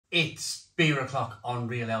It's beer o'clock on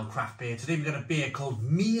Real Ale Craft Beer. Today we've got a beer called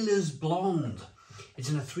Miee lders Blond. It's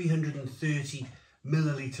in a 330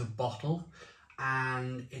 milliliter bottle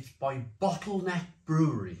and it's by Bottleneck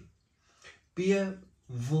Brewery. Beer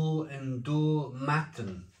voor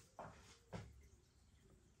maten.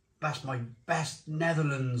 That's my best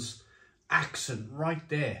Netherlands accent right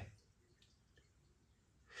there.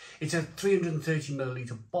 It's a 330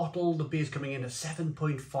 milliliter bottle. The beer's coming in at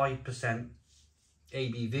 7.5%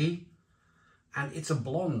 ABV and it's a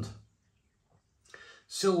blonde.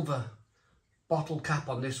 Silver bottle cap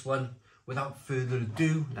on this one. Without further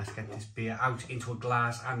ado, let's get this beer out into a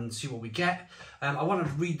glass and see what we get. I want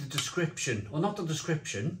to read the description, well not the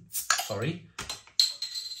description, sorry.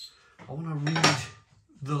 I want to read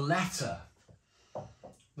the letter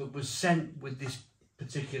that was sent with this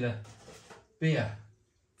particular beer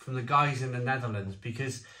from the guys in the Netherlands,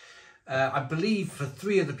 because I believe for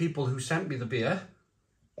 3 of the people who sent me the beer,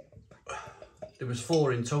 there was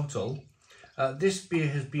 4 in total, this beer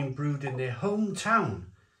has been brewed in their hometown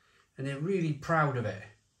and they're really proud of it.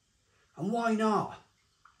 And why not?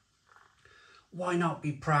 Why not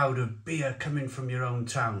be proud of beer coming from your own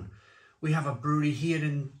town? We have a brewery here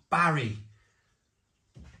in Barry.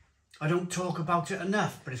 I don't talk about it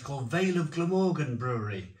enough, but it's called Vale of Glamorgan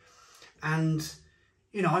Brewery. And,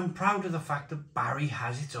 you know, I'm proud of the fact that Barry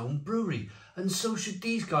has its own brewery. And so should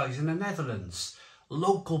these guys in the Netherlands.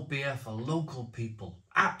 Local beer for local people.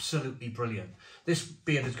 Absolutely brilliant. This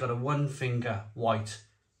beer has got a 1 finger white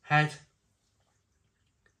head.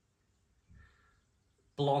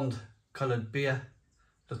 Blonde coloured beer.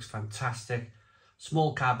 Looks fantastic.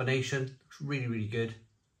 Small carbonation. Looks really, really good.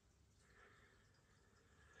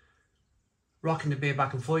 Rocking the beer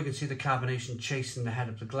back and forth. You can see the carbonation chasing the head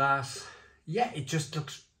of the glass. Yeah, it just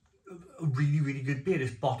looks a really, really good beer.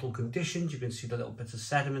 It's bottle conditioned. You can see the little bits of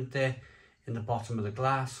sediment there in the bottom of the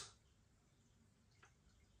glass.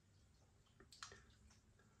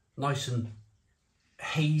 Nice and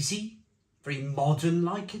hazy. Very modern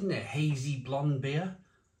like, isn't it? Hazy blonde beer.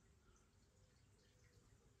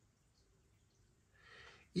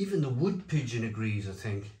 Even the wood pigeon agrees, I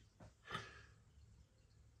think.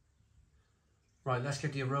 Right, let's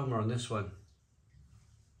get the aroma on this one.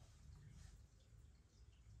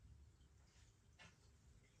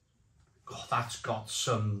 Oh, that's got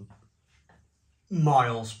some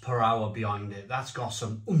miles per hour behind it. That's got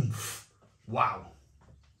some oomph. Wow.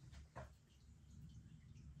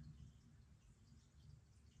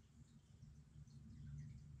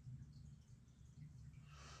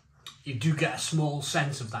 You do get a small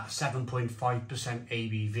sense of that 7.5%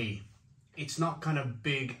 ABV. It's not kind of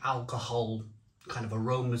big alcohol kind of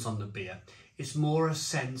aromas on the beer. It's more a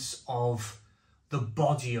sense of the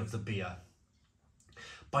body of the beer.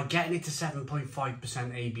 By getting it to 7.5%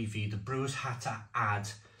 ABV, the brewers had to add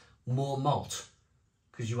more malt.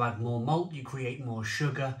 Because you add more malt, you create more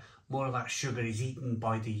sugar. More of that sugar is eaten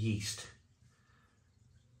by the yeast.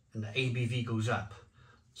 And the ABV goes up.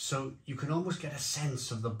 So you can almost get a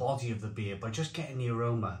sense of the body of the beer by just getting the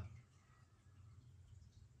aroma.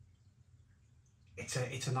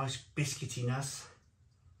 It's a nice biscuitiness.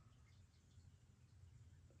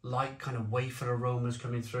 Light kind of wafer aromas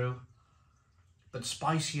coming through. But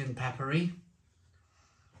spicy and peppery.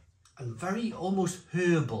 And very almost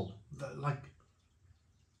herbal. Like,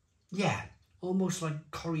 yeah, almost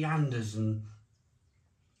like corianders and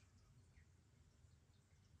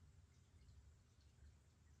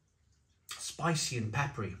spicy and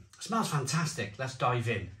peppery. It smells fantastic. Let's dive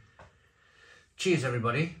in. Cheers,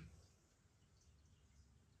 everybody.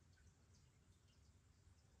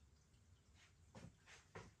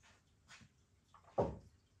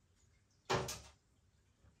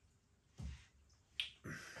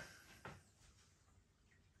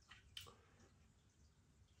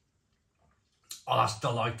 Oh, that's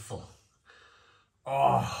delightful.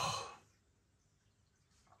 Oh.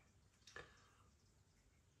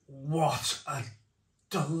 What a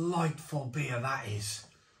delightful beer that is.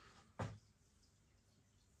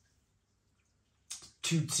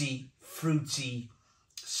 Tutti, fruity,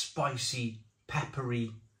 spicy,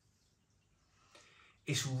 peppery.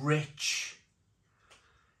 It's rich.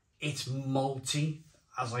 It's malty,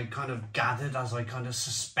 as I kind of gathered, as I kind of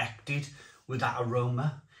suspected with that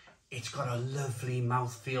aroma. It's got a lovely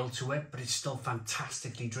mouthfeel to it, but it's still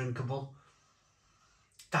fantastically drinkable.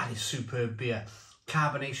 That is superb beer.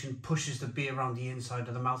 Carbonation pushes the beer around the inside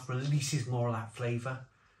of the mouth, releases more of that flavour.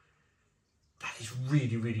 That is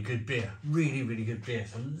really, really good beer. Really, really good beer.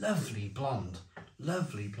 It's a lovely blonde.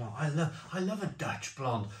 Lovely blonde. I love a Dutch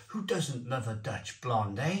blonde. Who doesn't love a Dutch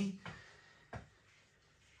blonde, eh?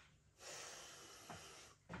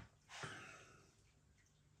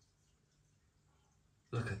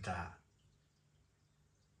 look at that.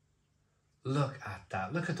 Look at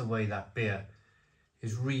that. Look at the way that beer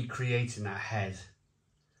is recreating that head.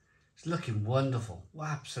 It's looking wonderful.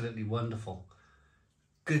 Absolutely wonderful.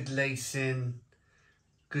 Good lacing,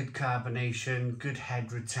 good carbonation, good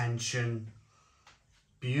head retention.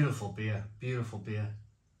 Beautiful beer, beautiful beer.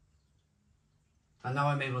 And now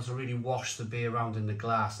I'm able to really wash the beer around in the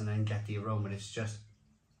glass and then get the aroma. It's just,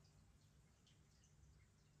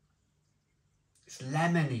 it's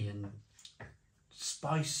lemony and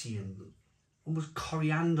spicy and almost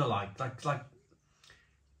coriander-like, like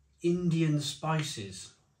Indian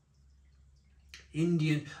spices,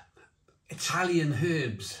 Italian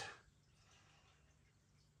herbs.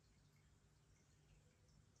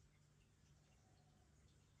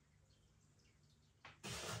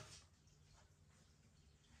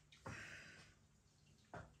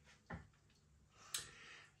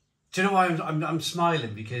 Do you know why I'm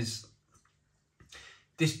smiling? Because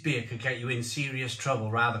this beer could get you in serious trouble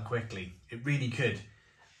rather quickly. It really could.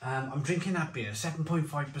 I'm drinking that beer, 7.5%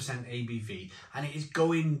 ABV, and it is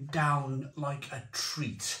going down like a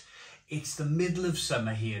treat. It's the middle of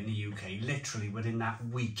summer here in the UK, literally within that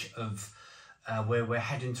week of where we're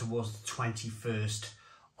heading towards the 21st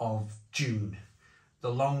of June, the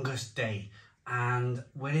longest day. And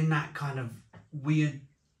we're in that kind of weird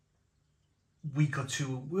week or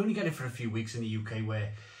two. We only get it for a few weeks in the UK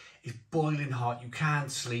where it's boiling hot, you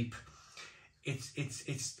can't sleep.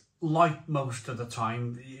 It's light most of the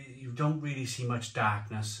time. You don't really see much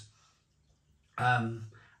darkness. And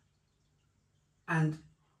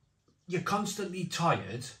you're constantly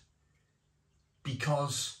tired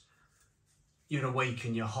because you're awake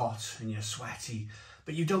and you're hot and you're sweaty,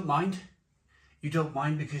 but you don't mind. You don't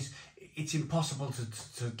mind because it's impossible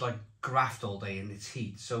to like graft all day in its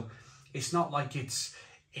heat. So it's not like it's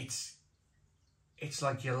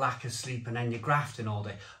like you lack of sleep and then you're grafting all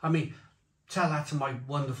day. I mean, tell that to my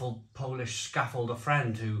wonderful Polish scaffolder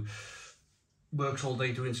friend who works all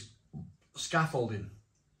day doing scaffolding.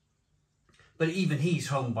 But even he's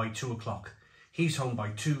home by 2 o'clock. He's home by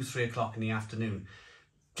 2, 3 o'clock in the afternoon.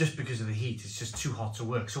 Just because of the heat, it's just too hot to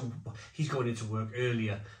work. So he's going into work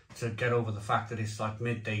earlier to get over the fact that it's like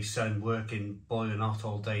midday sun, working, boiling hot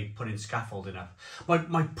all day, putting scaffolding up.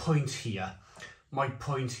 My point here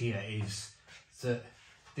is that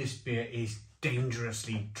this beer is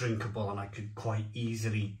dangerously drinkable, and I could quite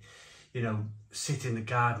easily, you know, sit in the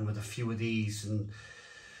garden with a few of these, and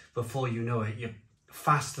before you know it, you're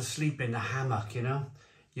fast asleep in the hammock, you know.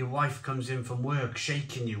 Your wife comes in from work,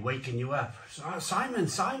 shaking you, waking you up. Simon,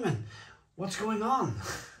 what's going on?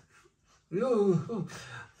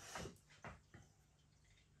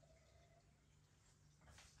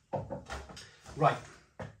 Right,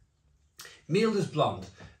 Miee lders Blond.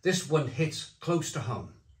 This one hits close to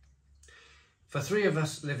home. For 3 of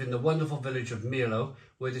us live in the wonderful village of Miee,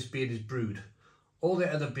 where this beer is brewed. All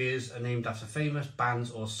the other beers are named after famous bands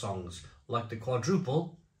or songs, like the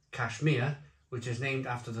quadruple, Kashmir, which is named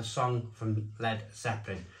after the song from Led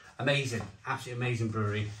Zeppelin. Amazing, absolutely amazing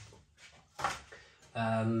brewery.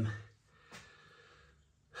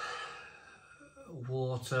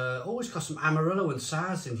 Water, always got some Amarillo and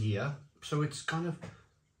Saz in here, so it's kind of,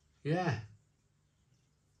 yeah,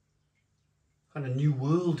 kind of new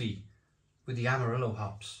worldy with the Amarillo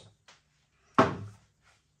hops.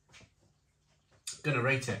 Gonna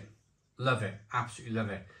rate it. Love it, absolutely love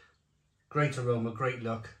it. Great aroma, great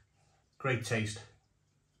look, great taste.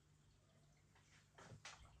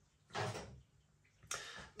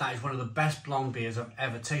 That is one of the best blonde beers I've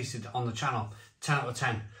ever tasted on the channel. 10 out of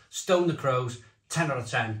 10. Stone the Crows, 10 out of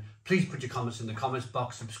 10. Please put your comments in the comments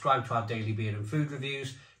box. Subscribe to our daily beer and food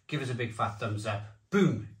reviews. Give us a big fat thumbs up.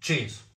 Boom. Cheers.